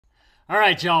All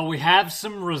right, y'all, we have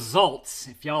some results.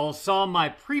 If y'all saw my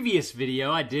previous video,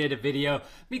 I did a video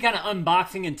me kind of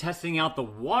unboxing and testing out the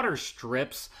water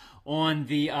strips on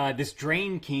the this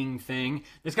Drain King thing.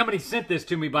 This company sent this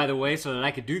to me, by the way, so that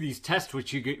I could do these tests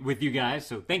with you guys.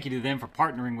 So thank you to them for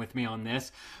partnering with me on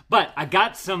this. But I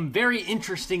got some very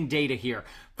interesting data here.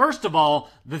 First of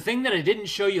all, the thing that I didn't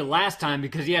show you last time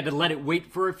because you had to let it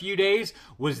wait for a few days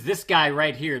was this guy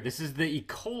right here. This is the E.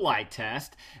 coli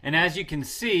test. And as you can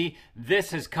see,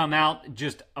 this has come out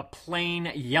just a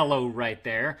plain yellow right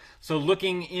there. So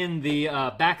looking in the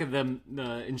back of the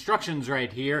instructions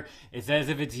right here, it says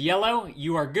if it's yellow,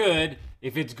 you are good.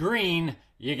 If it's green,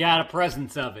 you got a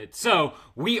presence of it. So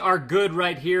we are good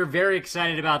right here. Very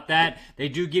excited about that. They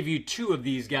do give you 2 of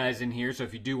these guys in here. So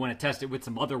if you do want to test it with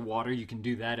some other water, you can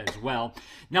do that as well.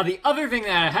 Now, the other thing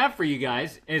that I have for you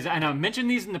guys is, and I mentioned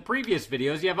these in the previous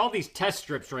videos, you have all these test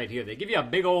strips right here. They give you a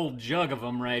big old jug of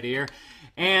them right here.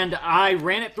 And I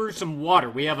ran it through some water.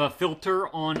 We have a filter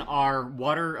on our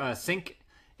water sink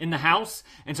in the house.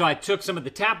 And so I took some of the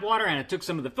tap water and I took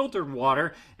some of the filtered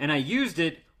water and I used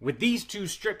it with these 2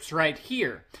 strips right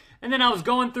here. And then I was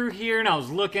going through here and I was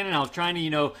looking and I was trying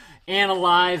to,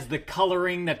 analyze the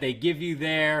coloring that they give you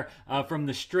there from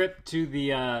the strip to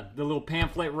the little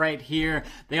pamphlet right here.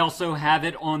 They also have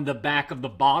it on the back of the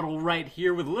bottle right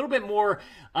here with a little bit more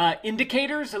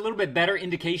indicators, a little bit better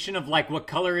indication of like what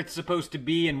color it's supposed to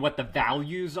be and what the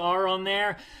values are on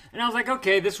there. And I was like,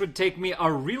 okay, this would take me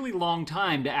a really long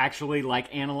time to actually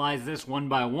like analyze this one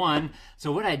by one.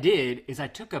 So what I did is I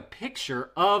took a picture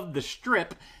of the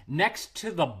strip next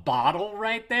to the bottle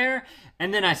right there,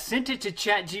 and then I sent it to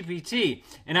ChatGPT,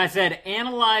 and I said,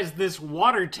 analyze this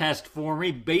water test for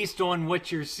me based on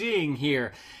what you're seeing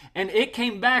here. And it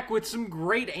came back with some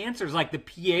great answers, like the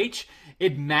pH,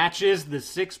 it matches the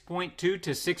 6.2 to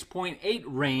 6.8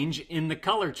 range in the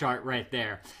color chart right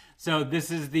there. So this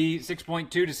is the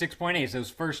 6.2 to 6.8, those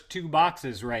first 2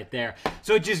 boxes right there.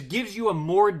 So it just gives you a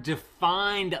more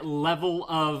defined level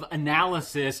of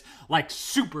analysis, like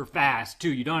super fast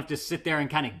too. You don't have to sit there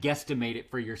and kind of guesstimate it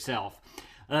for yourself.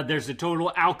 There's the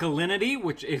total alkalinity,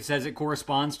 which it says it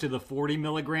corresponds to the 40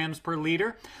 milligrams per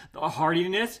liter. The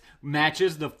hardiness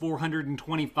matches the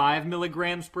 425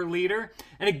 milligrams per liter.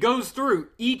 And it goes through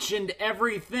each and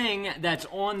everything that's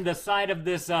on the side of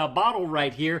this bottle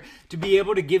right here to be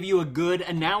able to give you a good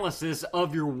analysis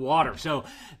of your water. So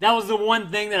that was the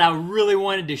one thing that I really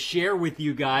wanted to share with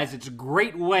you guys. It's a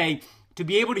great way to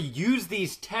be able to use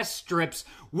these test strips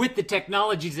with the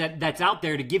technologies that's out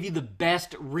there to give you the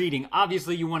best reading.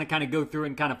 Obviously, you want to kind of go through it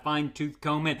and kind of fine-tooth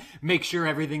comb it, make sure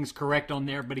everything's correct on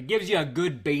there, but it gives you a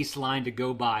good baseline to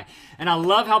go by. And I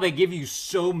love how they give you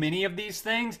so many of these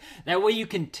things. That way you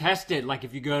can test it, like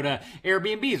if you go to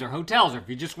Airbnbs or hotels, or if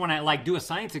you just want to like do a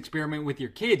science experiment with your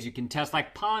kids, you can test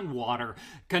like pond water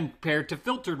compared to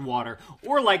filtered water.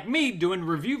 Or like me doing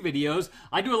review videos,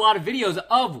 I do a lot of videos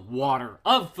of water,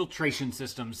 of filtration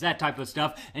systems, that type of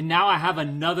stuff. And now I have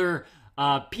another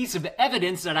piece of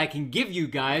evidence that I can give you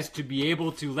guys to be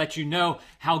able to let you know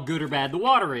how good or bad the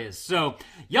water is. So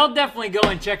y'all definitely go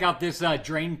and check out this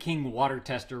Drain King water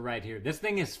tester right here. This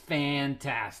thing is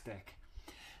fantastic.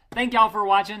 Thank y'all for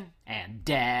watching, and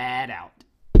Dad out.